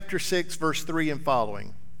chapter 6, verse 3 and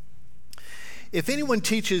following. If anyone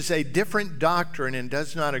teaches a different doctrine and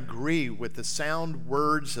does not agree with the sound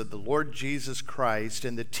words of the Lord Jesus Christ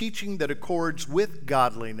and the teaching that accords with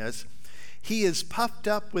godliness, he is puffed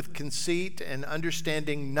up with conceit and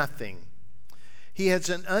understanding nothing. He has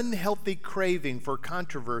an unhealthy craving for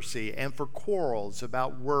controversy and for quarrels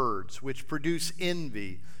about words, which produce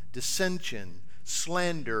envy, dissension,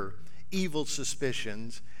 slander, evil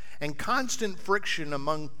suspicions, and constant friction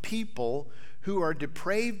among people who are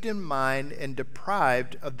depraved in mind and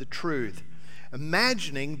deprived of the truth,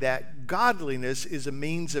 imagining that godliness is a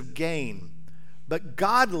means of gain. But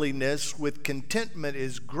godliness with contentment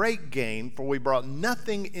is great gain, for we brought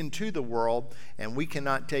nothing into the world, and we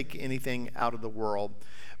cannot take anything out of the world.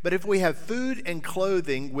 But if we have food and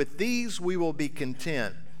clothing, with these we will be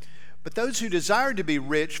content. But those who desire to be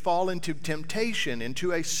rich fall into temptation,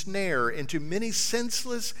 into a snare, into many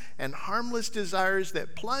senseless and harmless desires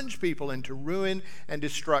that plunge people into ruin and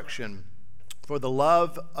destruction. For the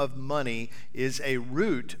love of money is a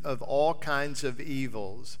root of all kinds of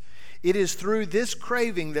evils. It is through this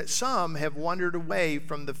craving that some have wandered away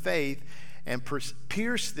from the faith and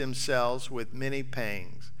pierced themselves with many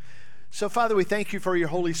pangs. So, Father, we thank you for your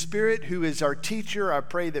Holy Spirit, who is our teacher. I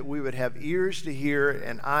pray that we would have ears to hear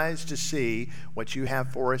and eyes to see what you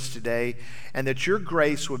have for us today, and that your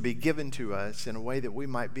grace would be given to us in a way that we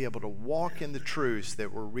might be able to walk in the truths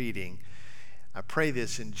that we're reading. I pray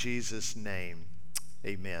this in Jesus' name.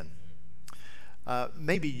 Amen.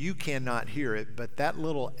 Maybe you cannot hear it, but that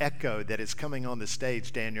little echo that is coming on the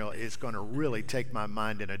stage, Daniel, is going to really take my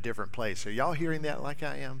mind in a different place. Are y'all hearing that like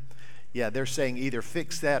I am? Yeah, they're saying either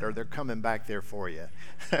fix that or they're coming back there for you.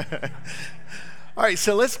 All right,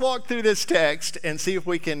 so let's walk through this text and see if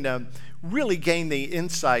we can really gain the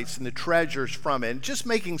insights and the treasures from it. And just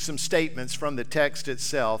making some statements from the text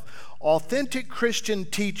itself. Authentic Christian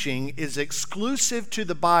teaching is exclusive to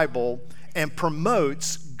the Bible and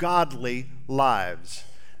promotes godly lives.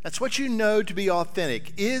 That's what you know to be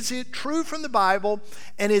authentic. Is it true from the Bible,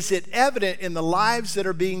 and is it evident in the lives that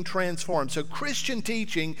are being transformed? So Christian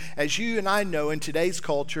teaching, as you and I know in today's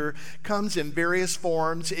culture, comes in various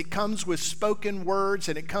forms. It comes with spoken words,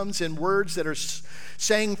 and it comes in words that are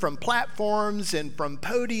saying from platforms and from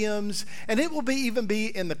podiums, and it will even be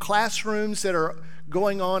in the classrooms that are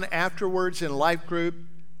going on afterwards in life group.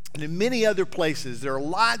 And in many other places, there are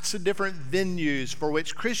lots of different venues for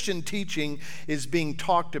which Christian teaching is being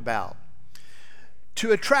talked about.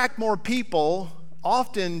 To attract more people,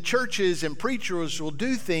 often churches and preachers will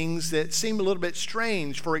do things that seem a little bit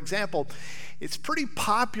strange. For example, it's pretty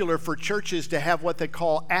popular for churches to have what they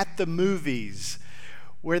call at the movies,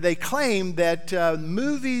 where they claim that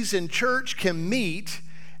movies and church can meet.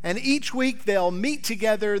 And each week they'll meet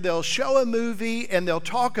together, they'll show a movie, and they'll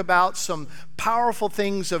talk about some powerful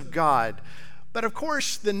things of God. But of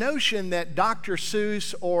course, the notion that Dr.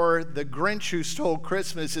 Seuss or the Grinch Who Stole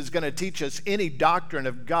Christmas is going to teach us any doctrine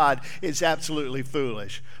of God is absolutely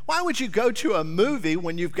foolish. Why would you go to a movie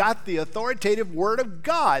when you've got the authoritative Word of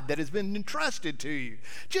God that has been entrusted to you?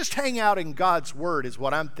 Just hang out in God's Word is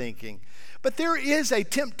what I'm thinking. But there is a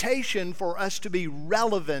temptation for us to be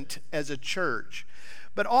relevant as a church.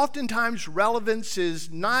 But oftentimes relevance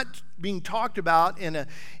is not being talked about in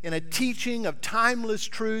a teaching of timeless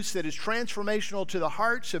truths that is transformational to the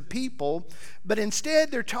hearts of people, but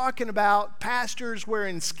instead they're talking about pastors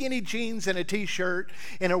wearing skinny jeans and a t-shirt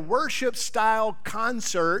in a worship style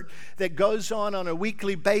concert that goes on a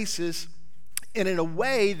weekly basis, and in a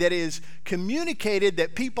way that is communicated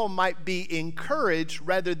that people might be encouraged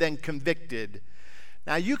rather than convicted.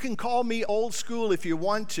 Now, you can call me old school if you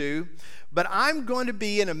want to, but I'm going to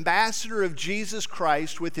be an ambassador of Jesus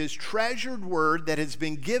Christ with his treasured word that has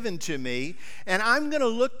been given to me, and I'm going to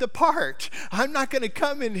look the part. I'm not going to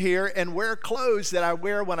come in here and wear clothes that I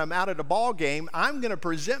wear when I'm out at a ball game. I'm going to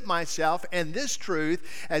present myself and this truth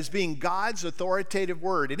as being God's authoritative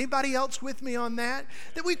word. Anybody else with me on that?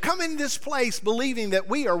 That we come in this place believing that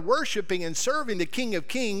we are worshiping and serving the King of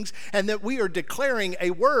Kings and that we are declaring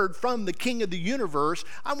a word from the King of the universe.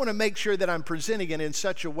 I want to make sure that I'm presenting it in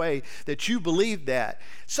such a way that you believe that.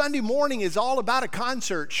 Sunday morning is all about a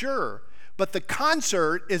concert, sure. But the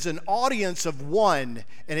concert is an audience of one,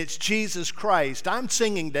 and it's Jesus Christ. I'm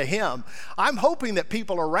singing to him. I'm hoping that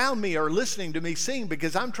people around me are listening to me sing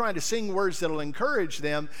because I'm trying to sing words that will encourage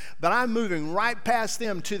them, but I'm moving right past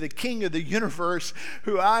them to the King of the universe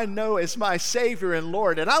who I know as my Savior and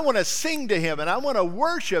Lord. And I want to sing to him, and I want to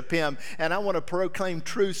worship him, and I want to proclaim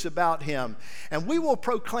truths about him. And we will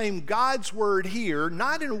proclaim God's word here,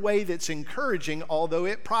 not in a way that's encouraging, although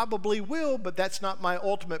it probably will, but that's not my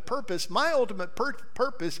ultimate purpose. My my ultimate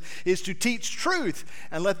purpose is to teach truth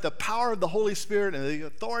and let the power of the Holy Spirit and the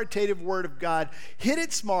authoritative Word of God hit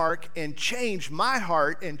its mark and change my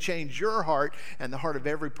heart and change your heart and the heart of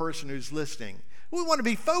every person who's listening. We want to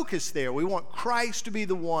be focused there. We want Christ to be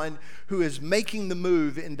the one who is making the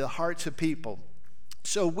move into the hearts of people.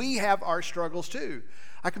 So we have our struggles too.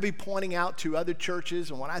 I could be pointing out to other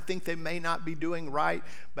churches and what I think they may not be doing right,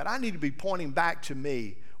 but I need to be pointing back to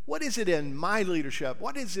me. What is it in my leadership?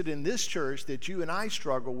 What is it in this church that you and I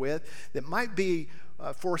struggle with that might be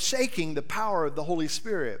forsaking the power of the Holy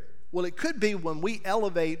Spirit? Well, it could be when we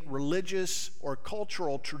elevate religious or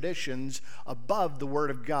cultural traditions above the Word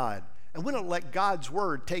of God, and we don't let God's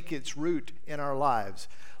Word take its root in our lives.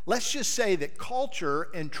 Let's just say that culture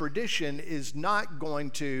and tradition is not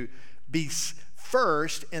going to be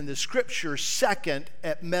first and the Scripture second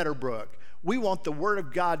at Meadowbrook. We want the Word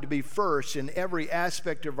of God to be first in every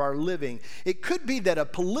aspect of our living. It could be that a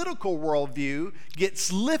political worldview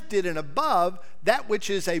gets lifted and above that which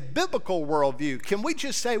is a biblical worldview. Can we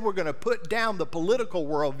just say we're going to put down the political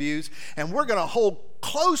worldviews and we're going to hold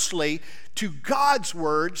closely to God's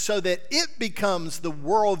Word so that it becomes the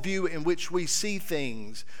worldview in which we see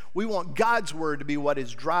things? We want God's Word to be what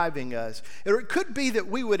is driving us. Or it could be that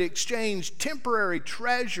we would exchange temporary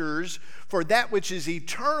treasures for that which is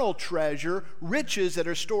eternal treasure, riches that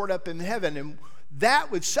are stored up in heaven, and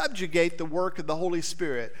that would subjugate the work of the Holy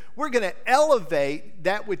Spirit. We're going to elevate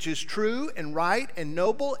that which is true and right and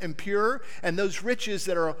noble and pure, and those riches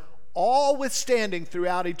that are all withstanding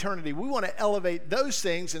throughout eternity. We want to elevate those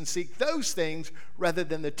things and seek those things rather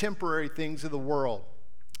than the temporary things of the world.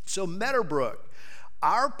 So Meadowbrook,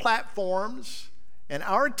 our platforms and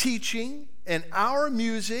our teaching and our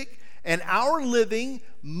music and our living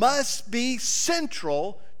must be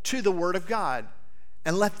central to the Word of God.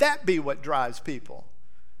 And let that be what drives people.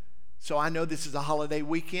 So I know this is a holiday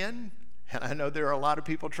weekend, and I know there are a lot of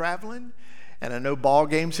people traveling, and I know ball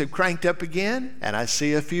games have cranked up again, and I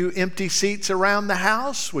see a few empty seats around the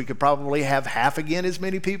house. We could probably have half again as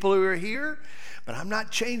many people who are here, but I'm not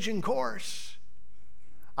changing course.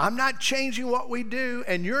 I'm not changing what we do,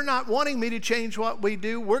 and you're not wanting me to change what we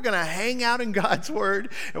do. We're going to hang out in God's Word,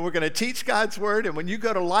 and we're going to teach God's Word. And when you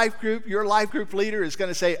go to life group, your life group leader is going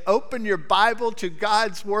to say, open your Bible to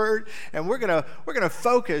God's Word, and we're going to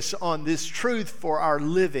focus on this truth for our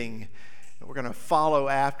living. And we're going to follow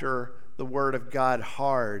after the Word of God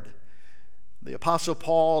hard. The Apostle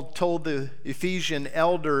Paul told the Ephesian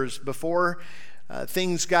elders before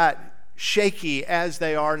things got shaky as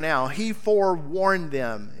they are now, he forewarned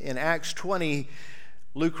them. In Acts 20,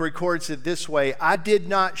 Luke records it this way: I did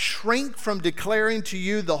not shrink from declaring to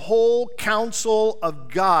you the whole counsel of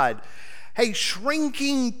God. Hey,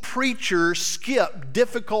 shrinking preachers skip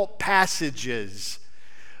difficult passages,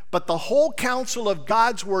 but the whole counsel of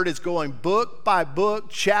God's Word is going book by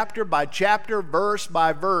book, chapter by chapter, verse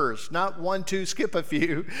by verse. Not 1, 2, skip a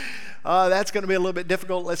few. That's going to be a little bit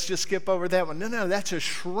difficult. Let's just skip over that one. No, that's a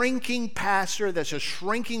shrinking pastor. That's a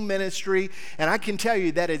shrinking ministry. And I can tell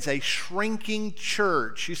you that it's a shrinking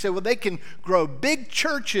church. You say, well, they can grow big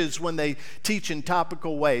churches when they teach in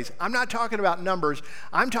topical ways. I'm not talking about numbers.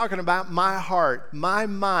 I'm talking about my heart, my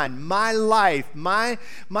mind, my life, my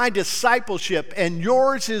discipleship, and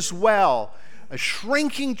yours as well. A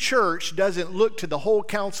shrinking church doesn't look to the whole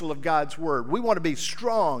counsel of God's Word. We want to be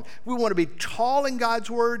strong. We want to be tall in God's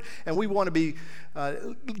Word, and we want to be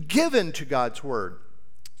given to God's Word.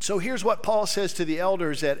 So here's what Paul says to the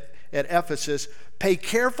elders at Ephesus: pay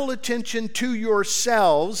careful attention to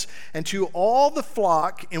yourselves and to all the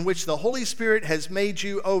flock in which the Holy Spirit has made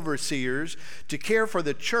you overseers to care for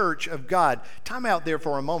the church of God. Time out there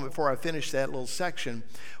for a moment before I finish that little section.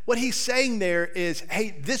 What he's saying there is,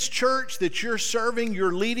 hey, this church that you're serving,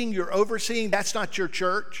 you're leading, you're overseeing, that's not your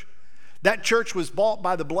church. That church was bought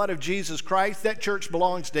by the blood of Jesus Christ. That church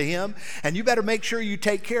belongs to Him. And you better make sure you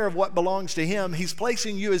take care of what belongs to Him. He's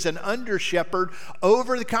placing you as an under-shepherd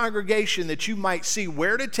over the congregation that you might see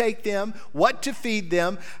where to take them, what to feed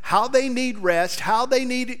them, how they need rest, how they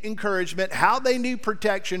need encouragement, how they need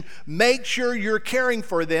protection. Make sure you're caring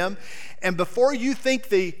for them. And before you think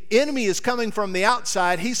the enemy is coming from the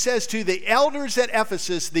outside, he says to the elders at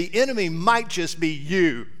Ephesus, the enemy might just be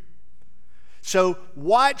you. So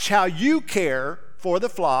watch how you care for the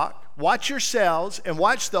flock, watch yourselves, and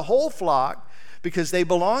watch the whole flock, because they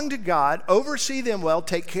belong to God. Oversee them well,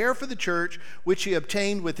 take care for the church, which He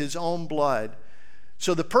obtained with His own blood.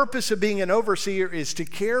 So the purpose of being an overseer is to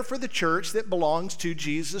care for the church that belongs to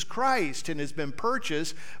Jesus Christ and has been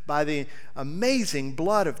purchased by the amazing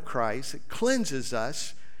blood of Christ that cleanses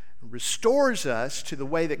us, restores us to the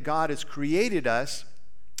way that God has created us,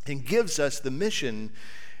 and gives us the mission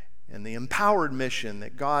and the empowered mission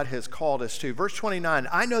that God has called us to. Verse 29,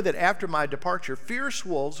 I know that after my departure, fierce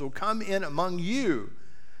wolves will come in among you,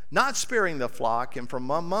 not sparing the flock, and from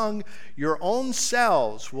among your own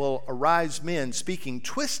selves will arise men speaking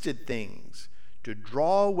twisted things to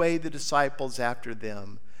draw away the disciples after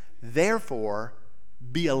them. Therefore,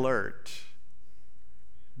 be alert.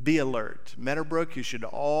 Be alert. Meadowbrook, you should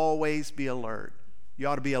always be alert. You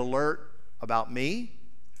ought to be alert about me.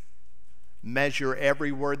 Measure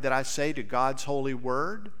every word that I say to God's holy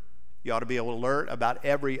word. You ought to be alert about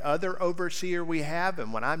every other overseer we have.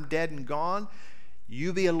 And when I'm dead and gone,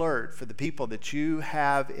 you be alert for the people that you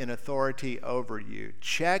have in authority over you.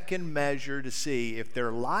 Check and measure to see if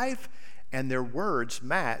their life and their words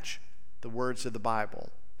match the words of the Bible.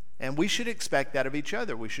 And we should expect that of each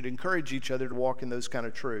other. We should encourage each other to walk in those kind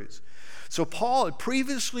of truths. So Paul had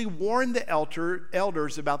previously warned the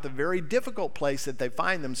elders about the very difficult place that they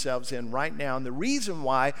find themselves in right now. And the reason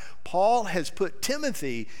why Paul has put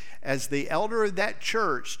Timothy as the elder of that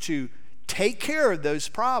church to take care of those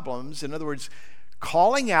problems, in other words,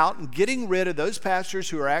 calling out and getting rid of those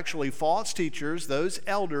pastors who are actually false teachers, those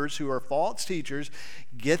elders who are false teachers,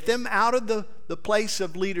 get them out of the place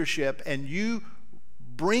of leadership, and you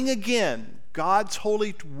bring again God's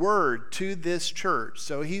holy word to this church.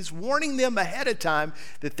 So he's warning them ahead of time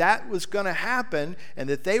that that was going to happen and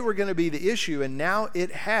that they were going to be the issue, and now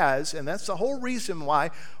it has, and that's the whole reason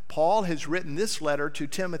why Paul has written this letter to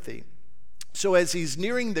Timothy. So as he's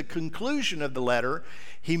nearing the conclusion of the letter,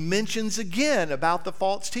 he mentions again about the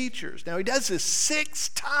false teachers. Now he does this 6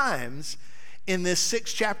 times in this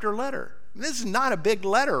 6-chapter letter. This is not a big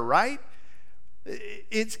letter, right?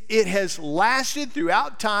 It has lasted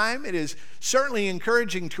throughout time. It is certainly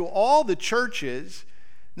encouraging to all the churches,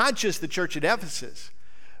 not just the church at Ephesus,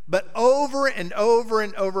 but over and over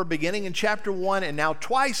and over, beginning in chapter 1 and now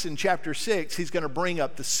twice in chapter 6, he's going to bring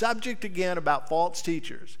up the subject again about false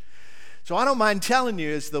teachers. So I don't mind telling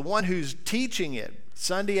you, as the one who's teaching it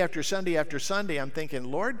Sunday after Sunday after Sunday, I'm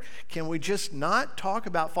thinking, Lord, can we just not talk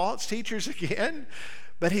about false teachers again?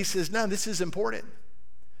 But he says, no, this is important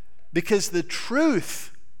because the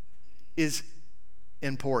truth is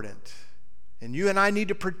important. And you and I need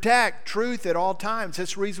to protect truth at all times.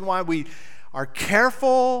 That's the reason why we are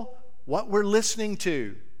careful what we're listening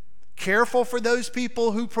to. Careful for those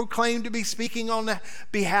people who proclaim to be speaking on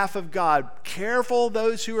behalf of God. Careful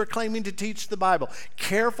those who are claiming to teach the Bible.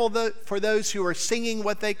 Careful for those who are singing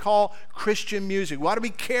what they call Christian music. We ought to be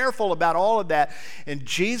careful about all of that. And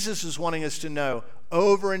Jesus is wanting us to know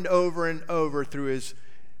over and over and over through his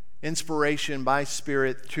inspiration by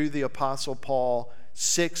Spirit through the Apostle Paul.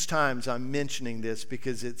 6 times I'm mentioning this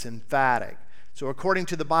because it's emphatic. So according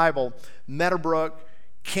to the Bible, Meadowbrook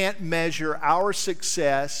can't measure our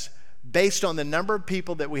success based on the number of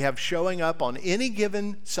people that we have showing up on any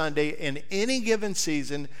given Sunday in any given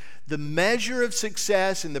season. The measure of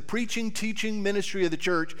success in the preaching, teaching ministry of the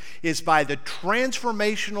church is by the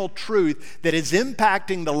transformational truth that is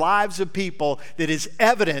impacting the lives of people, that is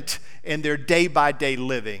evident in their day-by-day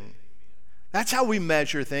living. That's how we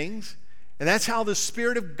measure things. And that's how the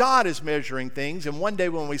Spirit of God is measuring things. And one day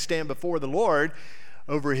when we stand before the Lord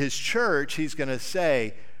over his church, he's going to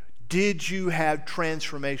say, did you have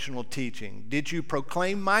transformational teaching? Did you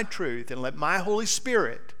proclaim my truth and let my Holy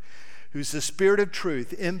Spirit, who's the Spirit of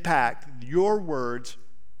truth, impact your words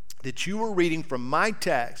that you were reading from my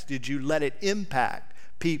text? Did you let it impact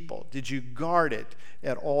people? Did you guard it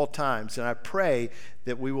at all times? And I pray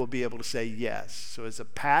that we will be able to say yes. So as a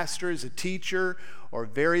pastor, as a teacher, or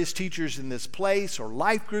various teachers in this place, or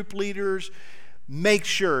life group leaders, make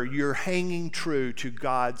sure you're hanging true to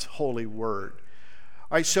God's holy word.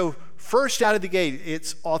 All right, so first out of the gate,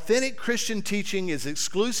 it's authentic Christian teaching is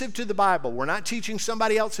exclusive to the Bible. We're not teaching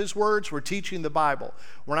somebody else's words, we're teaching the Bible.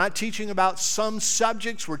 We're not teaching about some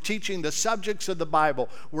subjects, we're teaching the subjects of the Bible.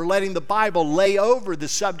 We're letting the Bible lay over the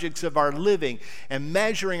subjects of our living and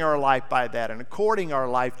measuring our life by that and according our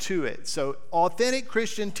life to it. So authentic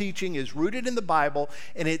Christian teaching is rooted in the Bible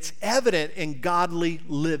and it's evident in godly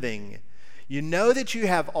living. You know that you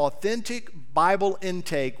have authentic Bible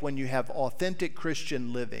intake when you have authentic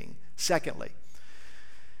Christian living. Secondly,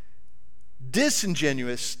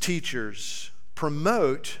 disingenuous teachers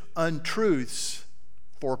promote untruths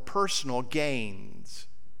for personal gains.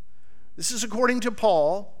 This is according to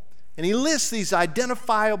Paul, and he lists these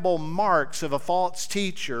identifiable marks of a false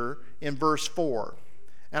teacher in verse 4.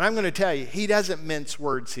 And I'm going to tell you, he doesn't mince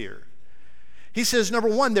words here. He says, number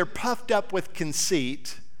 1, they're puffed up with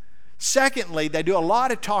conceit. Secondly, they do a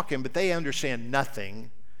lot of talking, but they understand nothing.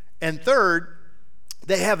 And third,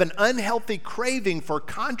 they have an unhealthy craving for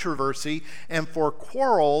controversy and for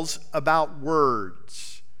quarrels about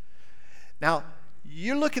words. Now,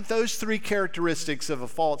 you look at those three characteristics of a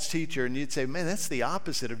false teacher and you'd say, man, that's the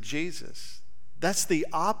opposite of Jesus. That's the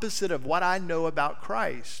opposite of what I know about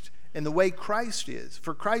Christ and the way Christ is.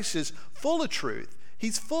 For Christ is full of truth.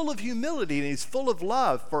 He's full of humility and he's full of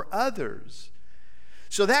love for others.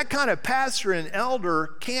 So that kind of pastor and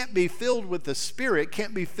elder can't be filled with the Spirit,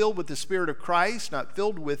 can't be filled with the Spirit of Christ, not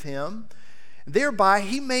filled with him. Thereby,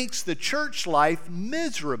 he makes the church life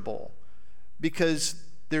miserable because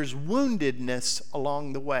there's woundedness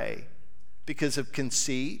along the way because of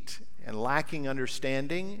conceit and lacking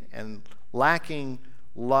understanding and lacking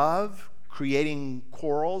love, creating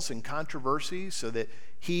quarrels and controversies so that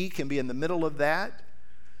he can be in the middle of that.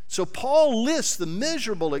 So Paul lists the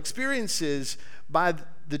miserable experiences by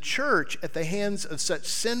the church at the hands of such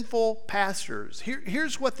sinful pastors.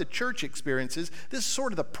 Here's what the church experiences. This is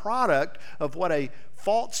sort of the product of what a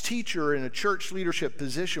false teacher in a church leadership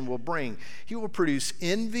position will bring. He will produce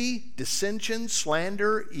envy, dissension,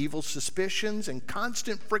 slander, evil suspicions, and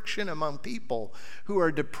constant friction among people who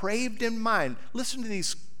are depraved in mind. Listen to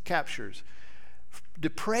these captures.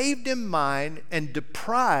 Depraved in mind and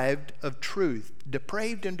deprived of truth.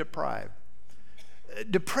 Depraved and deprived.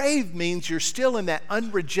 Depraved means you're still in that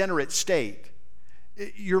unregenerate state.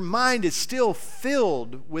 Your mind is still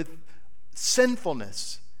filled with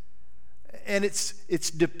sinfulness. And it's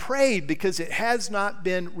depraved because it has not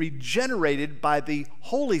been regenerated by the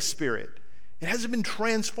Holy Spirit. It hasn't been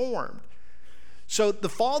transformed. So the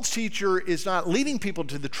false teacher is not leading people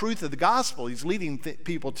to the truth of the gospel. He's leading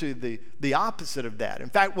people to the opposite of that. In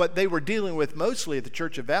fact, what they were dealing with mostly at the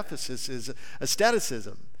church of Ephesus is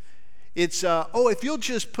asceticism. It's, if you'll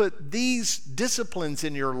just put these disciplines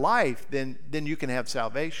in your life, then you can have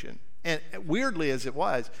salvation. And weirdly as it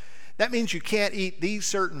was, that means you can't eat these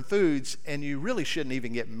certain foods, and you really shouldn't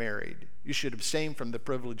even get married. You should abstain from the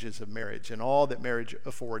privileges of marriage and all that marriage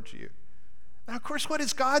affords you. Now, of course, what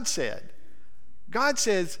has God said? God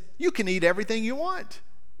says, you can eat everything you want.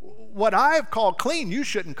 What I have called clean, you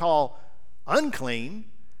shouldn't call unclean.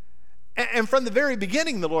 And from the very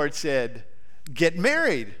beginning, the Lord said, get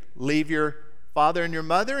married. Leave your father and your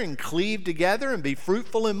mother and cleave together and be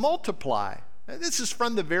fruitful and multiply. This is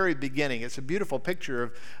from the very beginning. It's a beautiful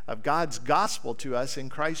picture of God's gospel to us in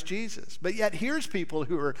Christ Jesus. But yet here's people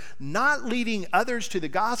who are not leading others to the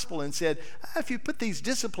gospel and said, if you put these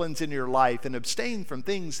disciplines in your life and abstain from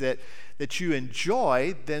things that you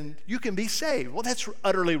enjoy, then you can be saved. Well, that's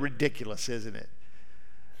utterly ridiculous, isn't it?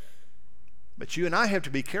 But you and I have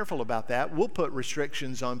to be careful about that. We'll put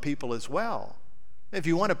restrictions on people as well. If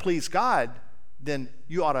you want to please God, then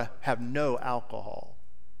you ought to have no alcohol.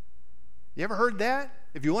 You ever heard that?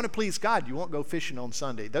 If you want to please God, you won't go fishing on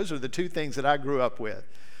Sunday. Those are the two things that I grew up with.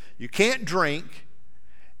 You can't drink,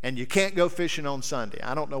 and you can't go fishing on Sunday.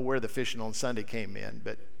 I don't know where the fishing on Sunday came in,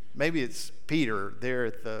 but maybe it's Peter there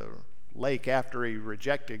at the lake after he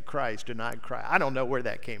rejected Christ, denied Christ. I don't know where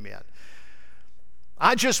that came in.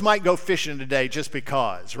 I just might go fishing today just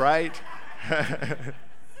because, right?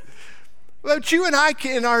 But you and I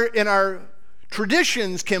can, in our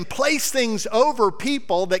traditions, can place things over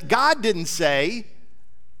people that God didn't say,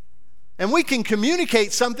 and we can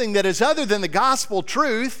communicate something that is other than the gospel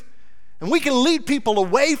truth, and we can lead people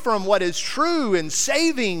away from what is true and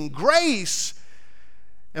saving grace.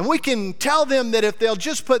 And we can tell them that if they'll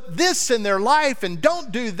just put this in their life and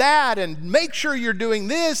don't do that and make sure you're doing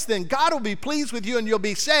this, then God will be pleased with you and you'll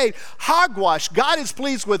be saved. Hogwash. God is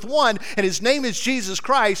pleased with one, and his name is Jesus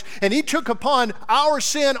Christ. And he took upon our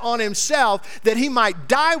sin on himself that he might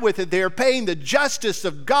die with it there, paying the justice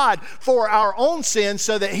of God for our own sins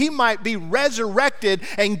so that he might be resurrected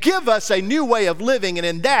and give us a new way of living. And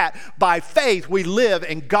in that, by faith, we live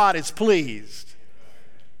and God is pleased.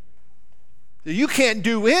 You can't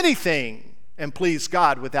do anything and please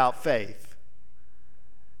God without faith.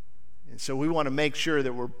 And so we want to make sure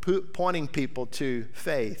that we're pointing people to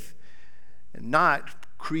faith and not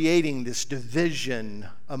creating this division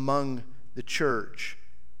among the church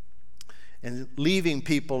and leaving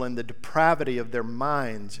people in the depravity of their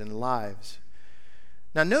minds and lives.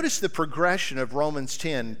 Now notice the progression of Romans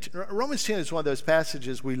 10. Romans 10 is one of those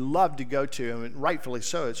passages we love to go to, and rightfully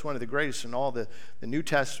so. It's one of the greatest in all the New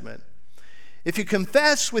Testament. If you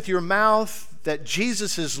confess with your mouth that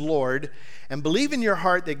Jesus is Lord and believe in your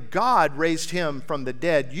heart that God raised him from the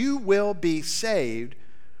dead, you will be saved.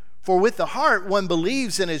 For with the heart one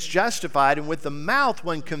believes and is justified, and with the mouth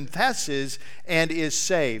one confesses and is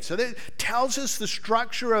saved. So that tells us the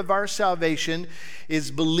structure of our salvation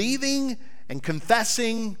is believing and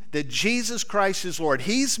confessing that Jesus Christ is Lord.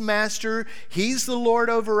 He's Master, He's the Lord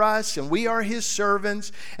over us, and we are His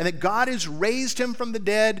servants, and that God has raised Him from the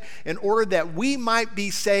dead in order that we might be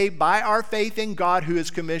saved by our faith in God who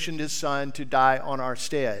has commissioned His Son to die on our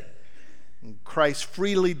stead. And Christ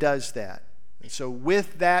freely does that. And so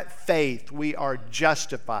with that faith, we are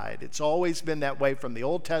justified. It's always been that way from the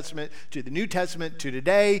Old Testament to the New Testament to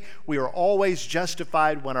today. We are always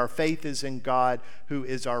justified when our faith is in God, who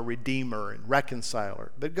is our Redeemer and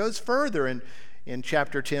Reconciler. But it goes further in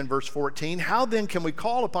chapter 10, verse 14. How then can we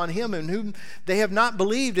call upon Him in whom they have not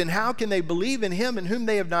believed? And how can they believe in Him in whom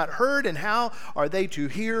they have not heard? And how are they to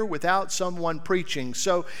hear without someone preaching?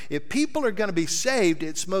 So if people are going to be saved,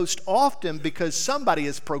 it's most often because somebody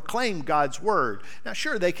has proclaimed God's Word. Now,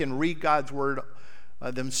 sure, they can read God's Word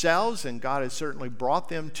themselves, and God has certainly brought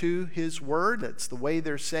them to His Word. That's the way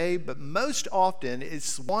they're saved. But most often,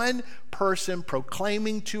 it's one person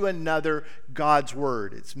proclaiming to another God's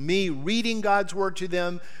Word. It's me reading God's Word to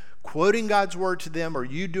them, quoting God's Word to them, or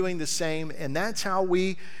you doing the same. And that's how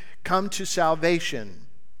we come to salvation.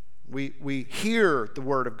 We hear the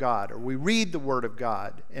Word of God, or we read the Word of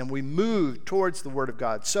God, and we move towards the Word of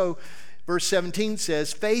God. So, verse 17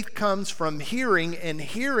 says, faith comes from hearing, and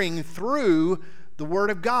hearing through the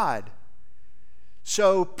Word of God.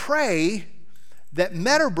 So pray that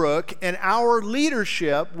Meadowbrook and our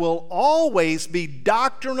leadership will always be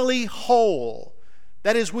doctrinally whole.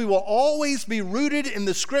 That is, we will always be rooted in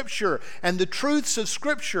the Scripture and the truths of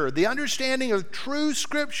Scripture, the understanding of true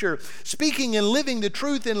Scripture, speaking and living the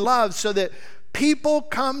truth in love so that people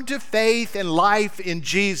come to faith and life in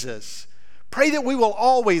Jesus. Pray that we will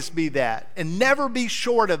always be that and never be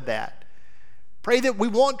short of that. Pray that we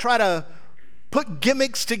won't try to put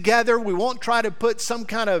gimmicks together. We won't try to put some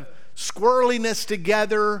kind of squirreliness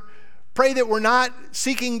together. Pray that we're not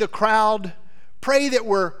seeking the crowd. Pray that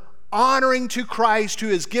we're honoring to Christ who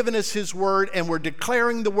has given us His Word, and we're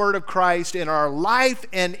declaring the Word of Christ in our life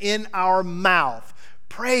and in our mouth.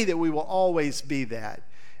 Pray that we will always be that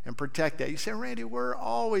and protect that. You say, Randy, we're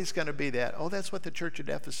always going to be that. Oh, that's what the church at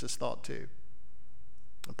Ephesus thought too.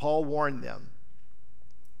 And Paul warned them.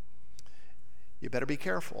 You better be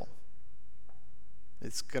careful.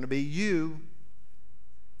 It's going to be you.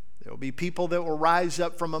 There will be people that will rise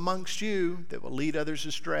up from amongst you that will lead others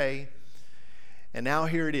astray. And now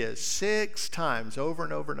here it is. 6 times over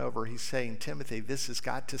and over and over, he's saying, Timothy, this has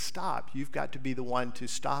got to stop. You've got to be the one to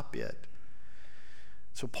stop it.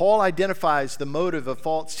 So Paul identifies the motive of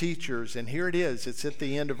false teachers, and here it is. It's at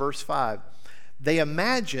the end of verse 5. They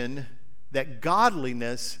imagine that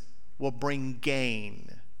godliness will bring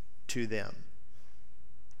gain to them.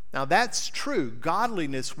 Now that's true.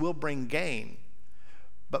 Godliness will bring gain.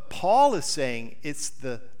 But Paul is saying it's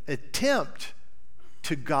the attempt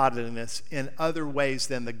to godliness in other ways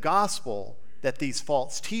than the gospel that these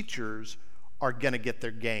false teachers are going to get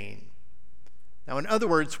their gain. Now, in other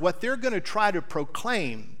words, what they're going to try to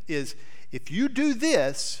proclaim is if you do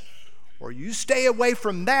this or you stay away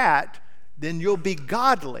from that, then you'll be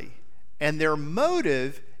godly. And their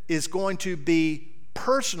motive is going to be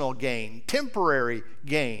personal gain, temporary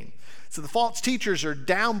gain. So the false teachers are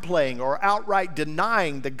downplaying or outright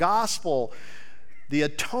denying the gospel, the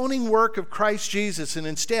atoning work of Christ Jesus, and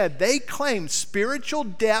instead they claim spiritual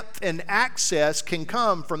depth and access can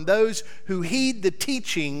come from those who heed the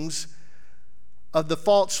teachings of the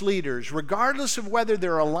false leaders. Regardless of whether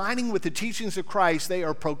they're aligning with the teachings of Christ, they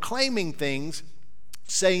are proclaiming things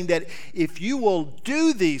saying that if you will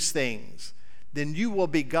do these things, then you will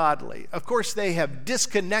be godly. Of course, they have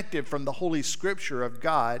disconnected from the Holy Scripture of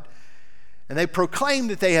God, and they proclaim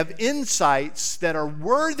that they have insights that are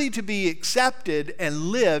worthy to be accepted and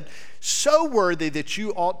lived, so worthy that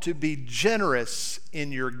you ought to be generous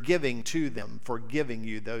in your giving to them for giving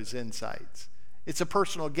you those insights. It's a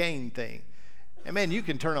personal gain thing. And man, you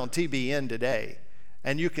can turn on TBN today,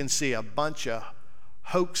 and you can see a bunch of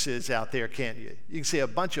hoaxes out there, can't you? You can see a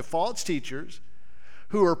bunch of false teachers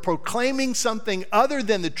who are proclaiming something other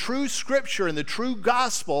than the true Scripture and the true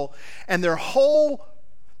gospel, and the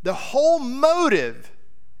whole motive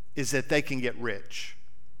is that they can get rich.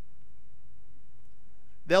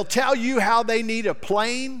 They'll tell you how they need a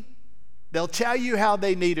plane. They'll tell you how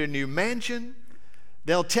they need a new mansion.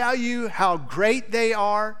 They'll tell you how great they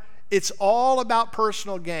are. It's all about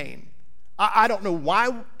personal gain. I don't know why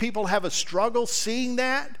people have a struggle seeing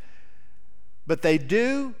that, but they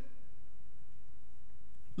do.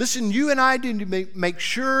 Listen, you and I need to make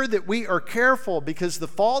sure that we are careful, because the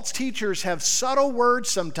false teachers have subtle words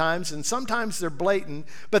sometimes, and sometimes they're blatant,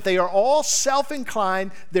 but they are all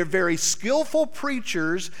self-inclined. They're very skillful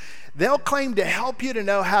preachers. They'll claim to help you to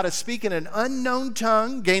know how to speak in an unknown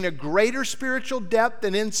tongue, gain a greater spiritual depth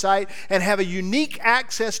and insight, and have a unique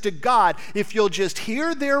access to God if you'll just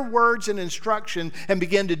hear their words and instruction and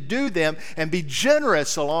begin to do them and be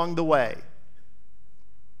generous along the way.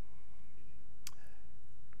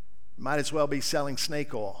 Might as well be selling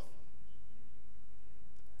snake oil,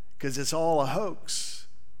 because it's all a hoax.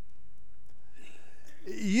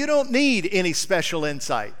 You don't need any special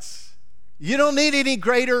insights. You don't need any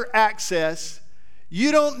greater access.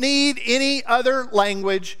 You don't need any other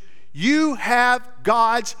language. You have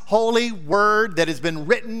God's holy word that has been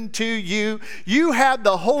written to you. You have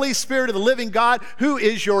the Holy Spirit of the living God who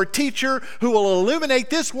is your teacher, who will illuminate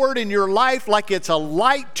this word in your life like it's a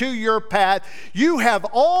light to your path. You have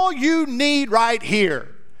all you need right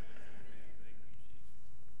here.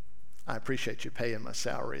 I appreciate you paying my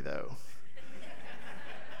salary, though.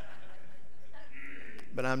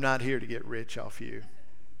 But I'm not here to get rich off you.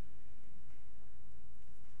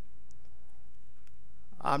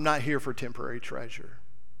 I'm not here for temporary treasure.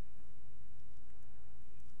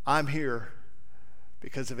 I'm here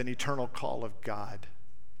because of an eternal call of God.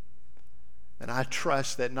 And I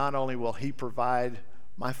trust that not only will He provide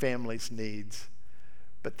my family's needs,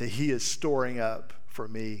 but that He is storing up for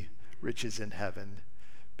me riches in heaven,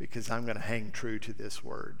 because I'm going to hang true to this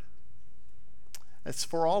word. That's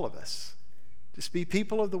for all of us. Just be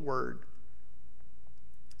people of the word.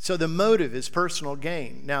 So the motive is personal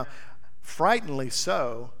gain. Now, frighteningly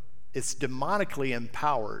so, it's demonically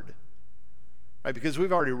empowered, right? Because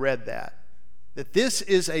we've already read that this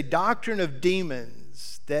is a doctrine of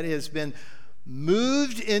demons that has been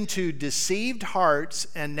moved into deceived hearts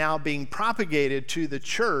and now being propagated to the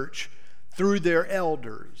church through their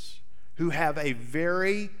elders, who have a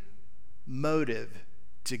very motive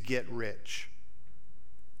to get rich.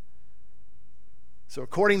 So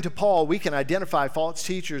according to Paul, we can identify false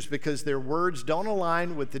teachers because their words don't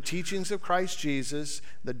align with the teachings of Christ Jesus,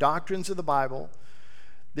 the doctrines of the Bible.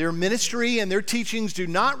 Their ministry and their teachings do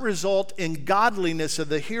not result in godliness of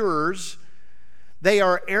the hearers. They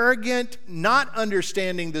are arrogant, not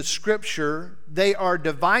understanding the Scripture. They are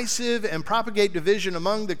divisive and propagate division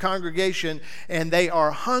among the congregation, and they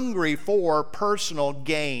are hungry for personal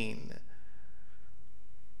gain.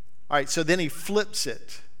 All right, so then he flips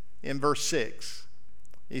it in verse 6.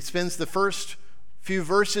 He spends the first few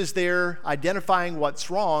verses there identifying what's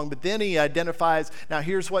wrong, but then he identifies, now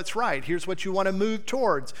here's what's right. Here's what you want to move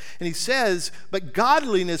towards. And he says, but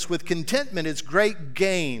godliness with contentment is great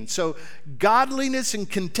gain. So godliness and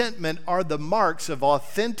contentment are the marks of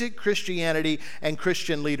authentic Christianity and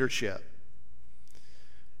Christian leadership.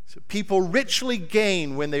 So people richly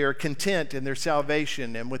gain when they are content in their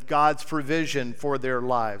salvation and with God's provision for their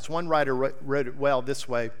lives. One writer wrote it well this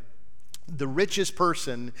way: the richest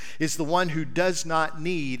person is the one who does not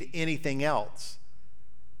need anything else.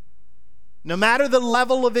 No matter the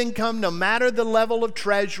level of income, no matter the level of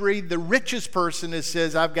treasury, the richest person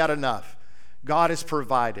says, I've got enough. God has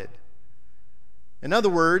provided. In other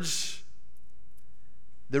words,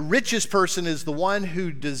 the richest person is the one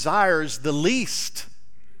who desires the least.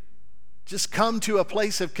 Just come to a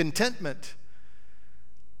place of contentment.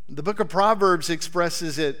 The book of Proverbs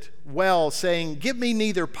expresses it well, saying, give me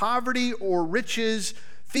neither poverty or riches.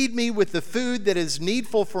 Feed me with the food that is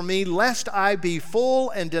needful for me, lest I be full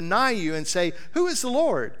and deny you and say, who is the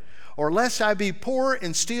Lord? Or lest I be poor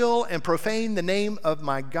and steal and profane the name of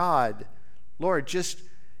my God. Lord, just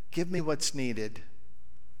give me what's needed.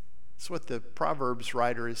 That's what the Proverbs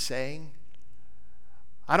writer is saying.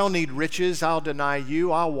 I don't need riches. I'll deny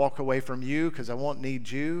you. I'll walk away from you because I won't need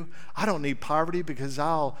you. I don't need poverty because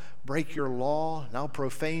I'll break your law and I'll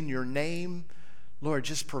profane your name. Lord,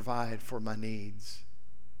 just provide for my needs.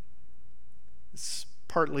 It's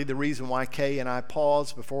partly the reason why Kay and I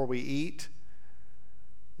pause before we eat.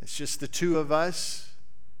 It's just the two of us.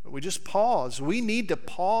 But we just pause. We need to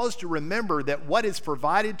pause to remember that what is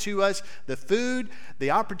provided to us, the food, the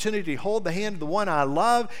opportunity to hold the hand of the one I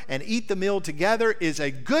love and eat the meal together, is a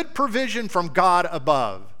good provision from God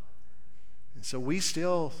above. And so we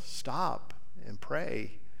still stop and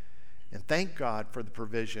pray and thank God for the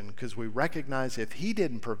provision, because we recognize if He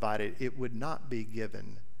didn't provide it, it would not be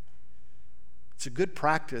given. It's a good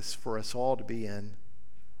practice for us all to be in.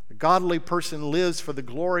 A godly person lives for the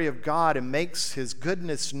glory of God and makes His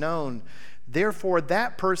goodness known. Therefore,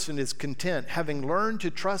 that person is content, having learned to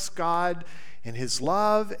trust God in His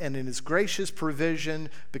love and in His gracious provision,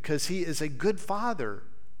 because He is a good Father.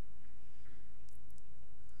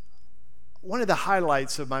 One of the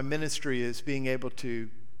highlights of my ministry is being able to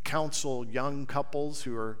counsel young couples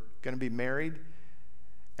who are going to be married,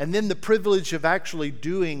 and then the privilege of actually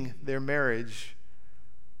doing their marriage.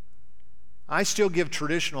 I still give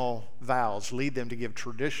traditional vows, lead them to give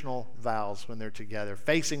traditional vows when they're together,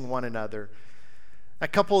 facing one another. A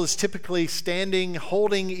couple is typically standing,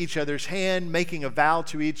 holding each other's hand, making a vow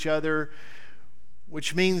to each other,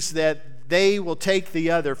 which means that they will take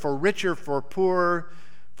the other for richer, for poorer,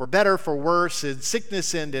 for better, for worse, in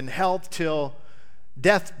sickness and in health, till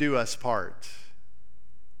death do us part.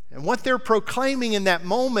 And what they're proclaiming in that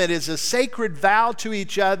moment is a sacred vow to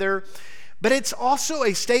each other, but it's also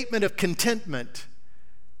a statement of contentment.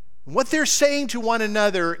 What they're saying to one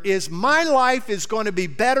another is, my life is going to be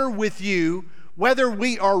better with you, whether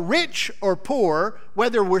we are rich or poor,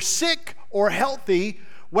 whether we're sick or healthy,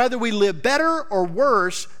 whether we live better or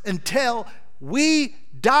worse, until we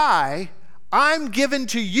die, I'm given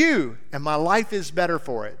to you, and my life is better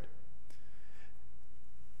for it.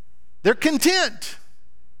 They're content.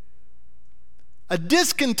 A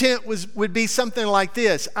discontent would be something like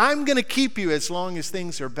this: I'm going to keep you as long as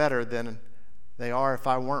things are better than they are if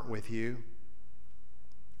I weren't with you.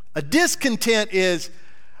 A discontent is,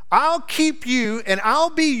 I'll keep you and I'll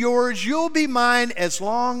be yours, you'll be mine as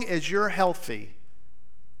long as you're healthy.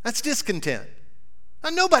 That's discontent. Now,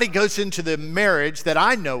 nobody goes into the marriage that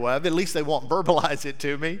I know of, at least they won't verbalize it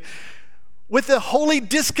to me, with a holy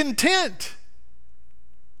discontent.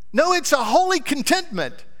 No, it's a holy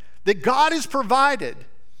contentment that God has provided,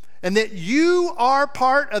 and that you are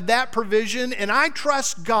part of that provision, and I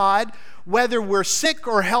trust God, whether we're sick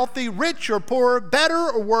or healthy, rich or poor,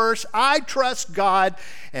 better or worse, I trust God,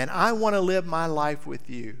 and I want to live my life with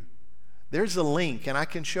you. There's a link, and I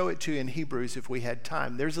can show it to you in Hebrews if we had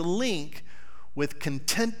time. There's a link with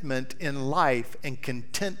contentment in life and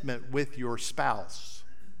contentment with your spouse.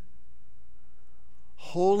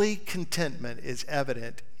 Holy contentment is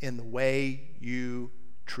evident in the way you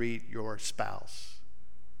treat your spouse.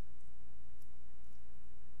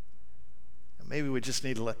 Maybe we just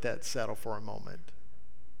need to let that settle for a moment.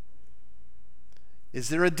 Is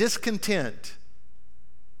there a discontent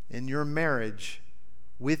in your marriage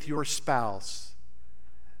with your spouse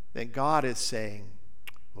that God is saying,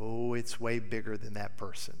 oh, it's way bigger than that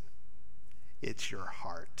person? It's your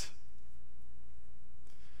heart.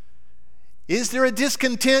 Is there a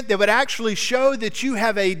discontent that would actually show that you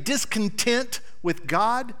have a discontent with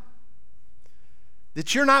God?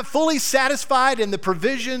 That you're not fully satisfied in the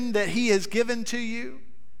provision that He has given to you?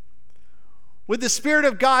 Would the Spirit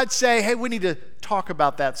of God say, hey, we need to talk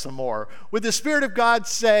about that some more? Would the Spirit of God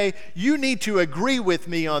say, you need to agree with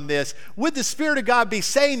me on this? Would the Spirit of God be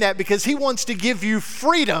saying that because He wants to give you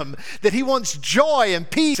freedom, that He wants joy and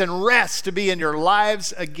peace and rest to be in your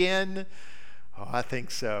lives again? Oh, I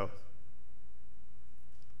think so.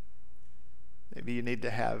 Maybe you need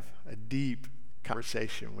to have a deep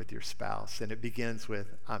conversation with your spouse, and it begins with,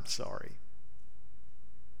 I'm sorry.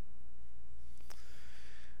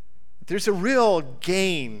 There's a real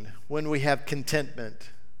gain when we have contentment,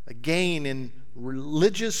 a gain in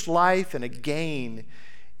religious life and a gain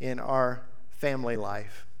in our family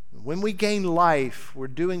life. When we gain life, we're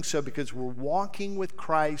doing so because we're walking with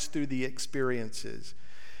Christ through the experiences,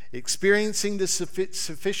 experiencing the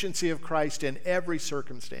sufficiency of Christ in every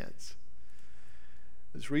circumstance.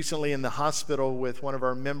 I was recently in the hospital with one of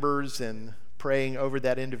our members and praying over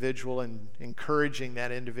that individual and encouraging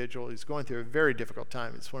that individual. He's going through a very difficult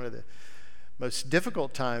time. It's one of the most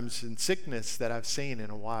difficult times in sickness that I've seen in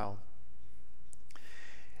a while.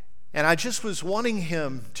 And I just was wanting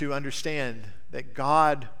him to understand that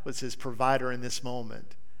God was his provider in this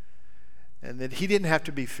moment and that he didn't have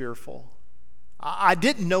to be fearful. I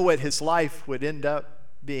didn't know what his life would end up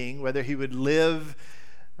being, whether he would live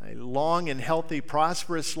a long and healthy,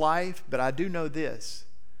 prosperous life, but I do know this: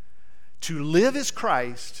 to live is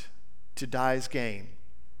Christ, to die is gain.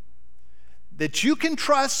 That you can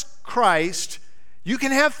trust Christ, you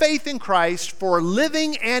can have faith in Christ for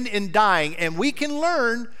living and in dying, and we can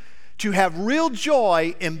learn to have real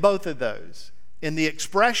joy in both of those, in the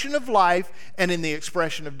expression of life and in the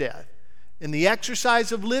expression of death. In the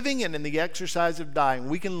exercise of living and in the exercise of dying,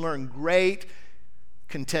 we can learn great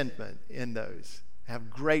contentment in those. Have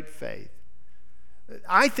great faith.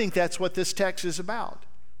 I think that's what this text is about.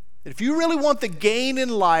 If you really want the gain in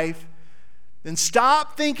life, then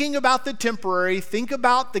stop thinking about the temporary. Think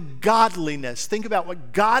about the godliness. Think about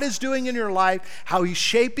what God is doing in your life, how He's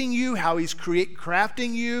shaping you, how He's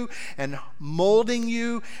crafting you and molding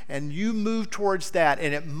you, and you move towards that.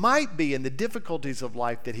 And it might be in the difficulties of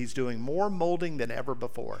life that He's doing more molding than ever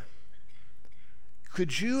before.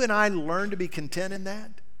 Could you and I learn to be content in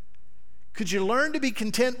that? Could you learn to be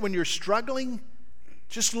content when you're struggling?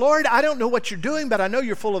 Just, Lord, I don't know what you're doing, but I know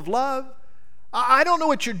you're full of love. I don't know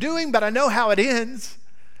what you're doing, but I know how it ends.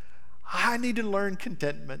 I need to learn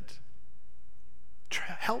contentment.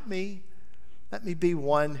 help me. Let me be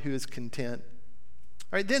one who is content.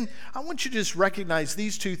 All right, then I want you to just recognize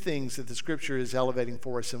these two things that the Scripture is elevating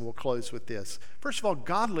for us, and we'll close with this. First of all,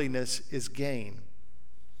 godliness is gain.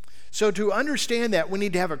 So to understand that, we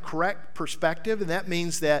need to have a correct perspective, and that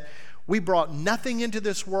means that we brought nothing into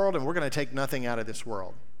this world, and we're going to take nothing out of this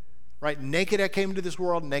world. Right? Naked I came into this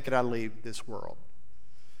world, naked I leave this world.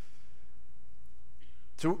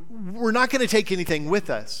 So we're not going to take anything with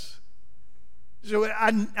us. So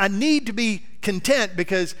I need to be content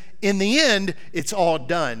because in the end, it's all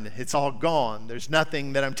done. It's all gone. There's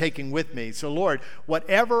nothing that I'm taking with me. So Lord,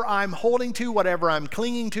 whatever I'm holding to, whatever I'm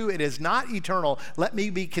clinging to, it is not eternal. Let me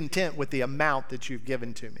be content with the amount that you've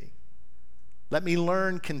given to me. Let me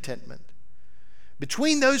learn contentment.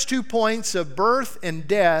 Between those 2 points of birth and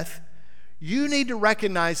death, you need to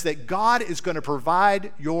recognize that God is going to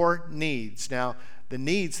provide your needs. Now, the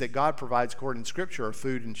needs that God provides according to Scripture are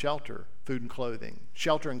food and shelter, food and clothing.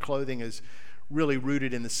 Shelter and clothing is really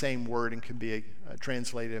rooted in the same word and can be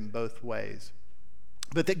translated in both ways.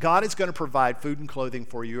 But that God is going to provide food and clothing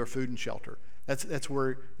for you, or food and shelter. That's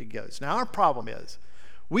where it goes. Now, our problem is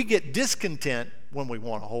we get discontent when we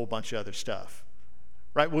want a whole bunch of other stuff.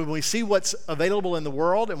 Right? When we see what's available in the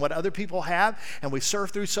world and what other people have, and we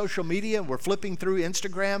surf through social media and we're flipping through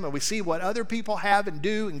Instagram and we see what other people have and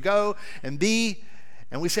do and go and be,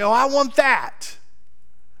 and we say, oh, I want that.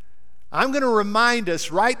 I'm going to remind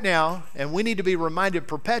us right now, and we need to be reminded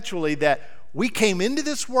perpetually, that we came into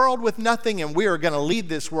this world with nothing and we are going to leave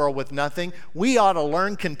this world with nothing. We ought to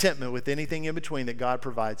learn contentment with anything in between that God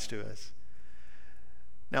provides to us.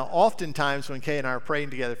 Now, oftentimes when Kay and I are praying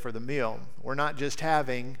together for the meal, we're not just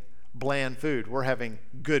having bland food. We're having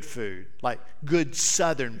good food, like good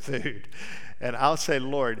Southern food. And I'll say,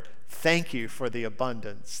 Lord, thank you for the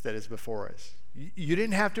abundance that is before us. You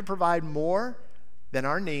didn't have to provide more than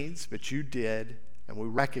our needs, but you did, and we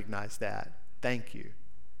recognize that. Thank you.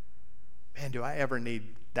 Man, do I ever need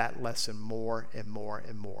that lesson more and more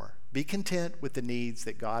and more. Be content with the needs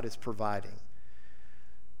that God is providing.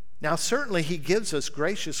 Now, certainly he gives us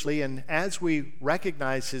graciously, and as we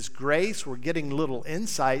recognize his grace, we're getting little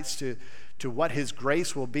insights to what his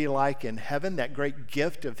grace will be like in heaven, that great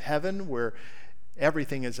gift of heaven where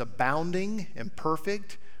everything is abounding and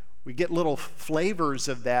perfect. We get little flavors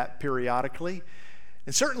of that periodically.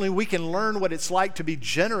 And certainly we can learn what it's like to be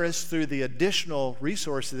generous through the additional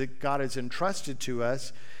resources that God has entrusted to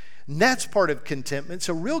us. And that's part of contentment.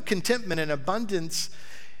 So real contentment and abundance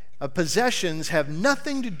of possessions have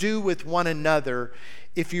nothing to do with one another.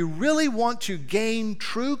 If you really want to gain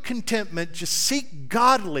true contentment, just seek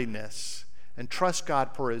godliness and trust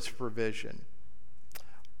God for his provision.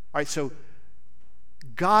 All right, so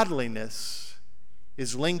godliness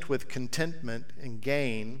is linked with contentment and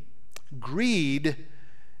gain. Greed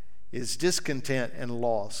is discontent and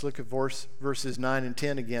loss. Look at verses 9 and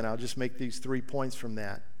 10 again. I'll just make these 3 points from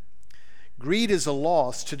that. Greed is a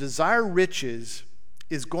loss. To desire riches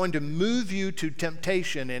is going to move you to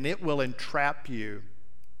temptation, and it will entrap you.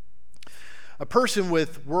 A person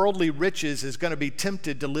with worldly riches is going to be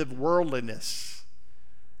tempted to live worldliness.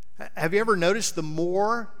 Have you ever noticed the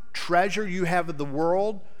more treasure you have of the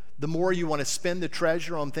world, the more you want to spend the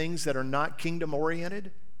treasure on things that are not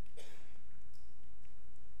kingdom-oriented?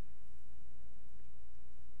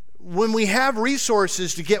 When we have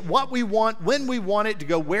resources to get what we want, when we want it, to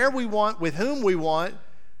go where we want, with whom we want,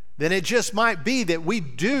 then it just might be that we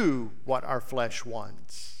do what our flesh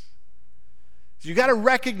wants. So you got to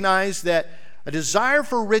recognize that a desire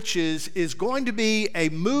for riches is going to be a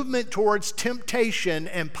movement towards temptation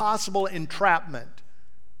and possible entrapment.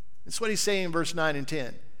 That's what he's saying in verse 9 and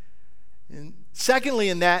 10. And secondly,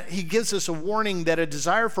 in that, he gives us a warning that a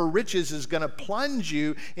desire for riches is going to plunge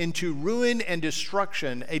you into ruin and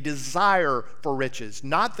destruction. A desire for riches.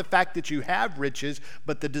 Not the fact that you have riches,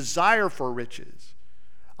 but the desire for riches.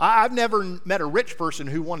 I've never met a rich person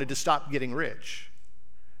who wanted to stop getting rich.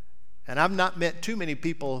 And I've not met too many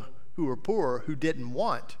people who are poor who didn't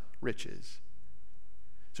want riches.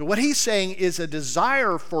 So what he's saying is a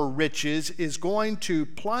desire for riches is going to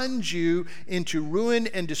plunge you into ruin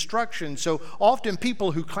and destruction. So often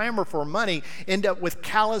people who clamor for money end up with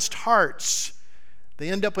calloused hearts. They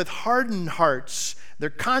end up with hardened hearts. Their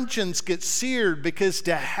conscience gets seared because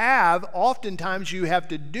to have, oftentimes you have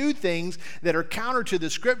to do things that are counter to the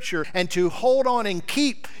Scripture. And to hold on and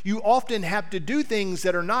keep, you often have to do things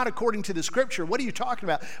that are not according to the Scripture. What are you talking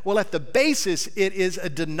about? Well, at the basis, it is a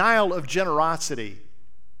denial of generosity.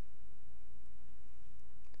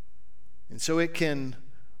 And so it can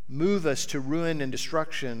move us to ruin and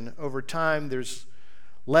destruction. Over time, there's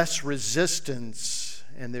less resistance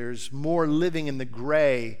and there's more living in the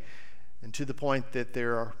gray and to the point that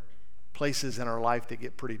there are places in our life that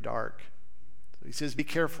get pretty dark. So he says, be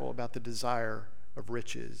careful about the desire of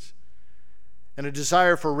riches. And a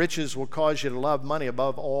desire for riches will cause you to love money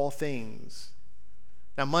above all things.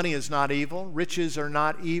 Now, money is not evil. Riches are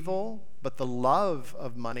not evil, but the love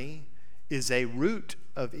of money is a root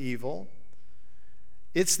of evil.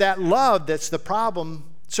 It's that love that's the problem.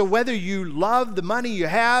 So whether you love the money you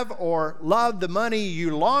have or love the money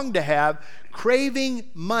you long to have, craving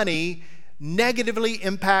money negatively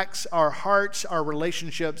impacts our hearts, our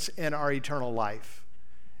relationships, and our eternal life.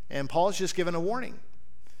 And Paul's just given a warning.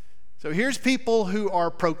 So here's people who are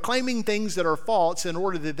proclaiming things that are false in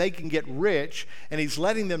order that they can get rich, and he's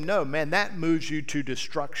letting them know, man, that moves you to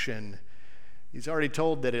destruction. He's already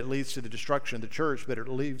told that it leads to the destruction of the church, but it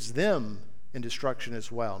leaves them in destruction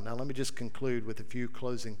as well. Now let me just conclude with a few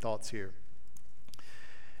closing thoughts here.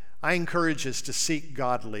 I encourage us to seek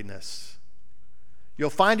godliness. You'll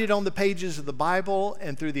find it on the pages of the Bible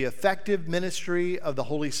and through the effective ministry of the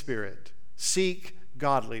Holy Spirit. Seek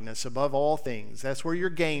godliness above all things. That's where your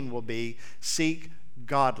gain will be. Seek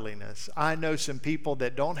godliness. I know some people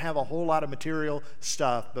that don't have a whole lot of material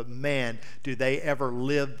stuff, but man, do they ever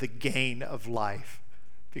live the gain of life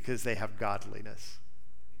because they have godliness.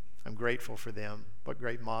 I'm grateful for them. What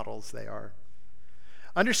great models they are.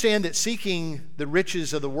 Understand that seeking the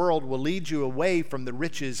riches of the world will lead you away from the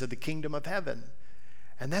riches of the kingdom of heaven.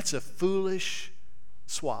 And that's a foolish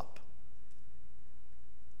swap.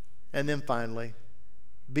 And then finally,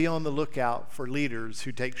 be on the lookout for leaders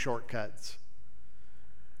who take shortcuts,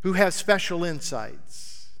 who have special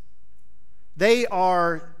insights. They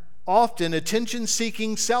are often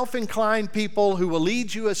attention-seeking, self-inclined people who will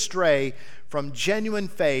lead you astray from genuine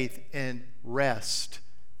faith and rest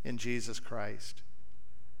in Jesus Christ.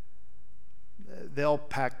 They'll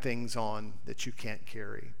pack things on that you can't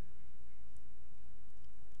carry.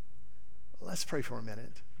 Let's pray for a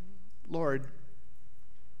minute. Lord,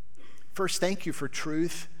 first, thank you for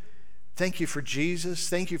truth. Thank you for Jesus.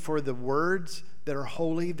 Thank you for the words that are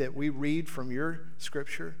holy that we read from your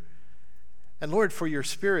scripture. And Lord, for your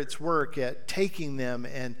Spirit's work at taking them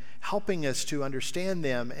and helping us to understand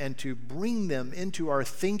them and to bring them into our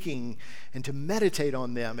thinking and to meditate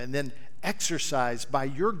on them and then exercise by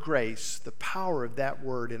your grace the power of that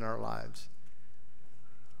word in our lives.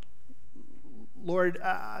 Lord,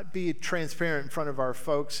 be transparent in front of our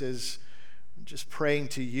folks as I'm just praying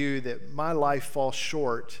to you that my life falls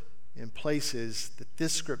short in places that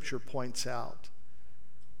this scripture points out.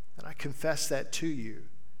 And I confess that to you.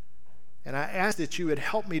 And I ask that you would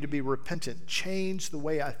help me to be repentant, change the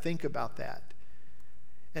way I think about that,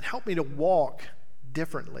 and help me to walk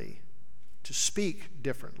differently, to speak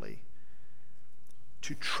differently,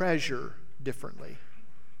 to treasure differently.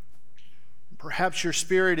 Perhaps your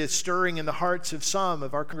Spirit is stirring in the hearts of some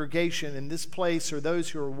of our congregation in this place or those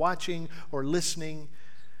who are watching or listening.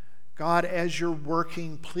 God, as you're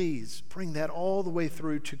working, please bring that all the way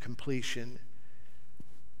through to completion.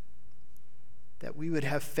 That we would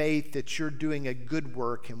have faith that you're doing a good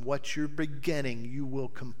work and what you're beginning you will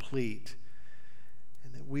complete.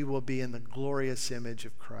 And that we will be in the glorious image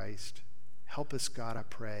of Christ. Help us, God, I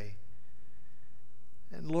pray.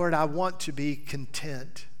 And Lord, I want to be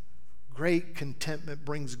content. Great contentment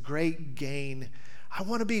brings great gain. I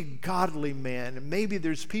want to be a godly man. And maybe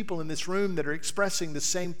there's people in this room that are expressing the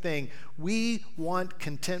same thing. We want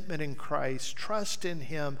contentment in Christ, trust in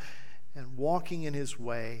him, and walking in his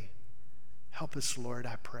way. Help us, Lord,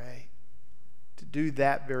 I pray, to do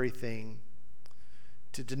that very thing,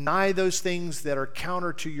 to deny those things that are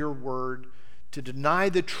counter to your word, to deny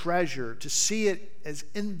the treasure, to see it as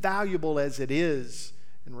invaluable as it is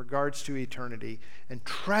in regards to eternity, and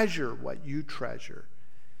treasure what you treasure.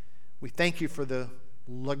 We thank you for the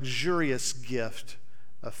luxurious gift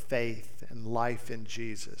of faith and life in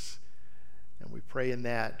Jesus. And we pray in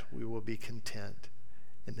that we will be content.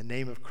 In the name of Christ.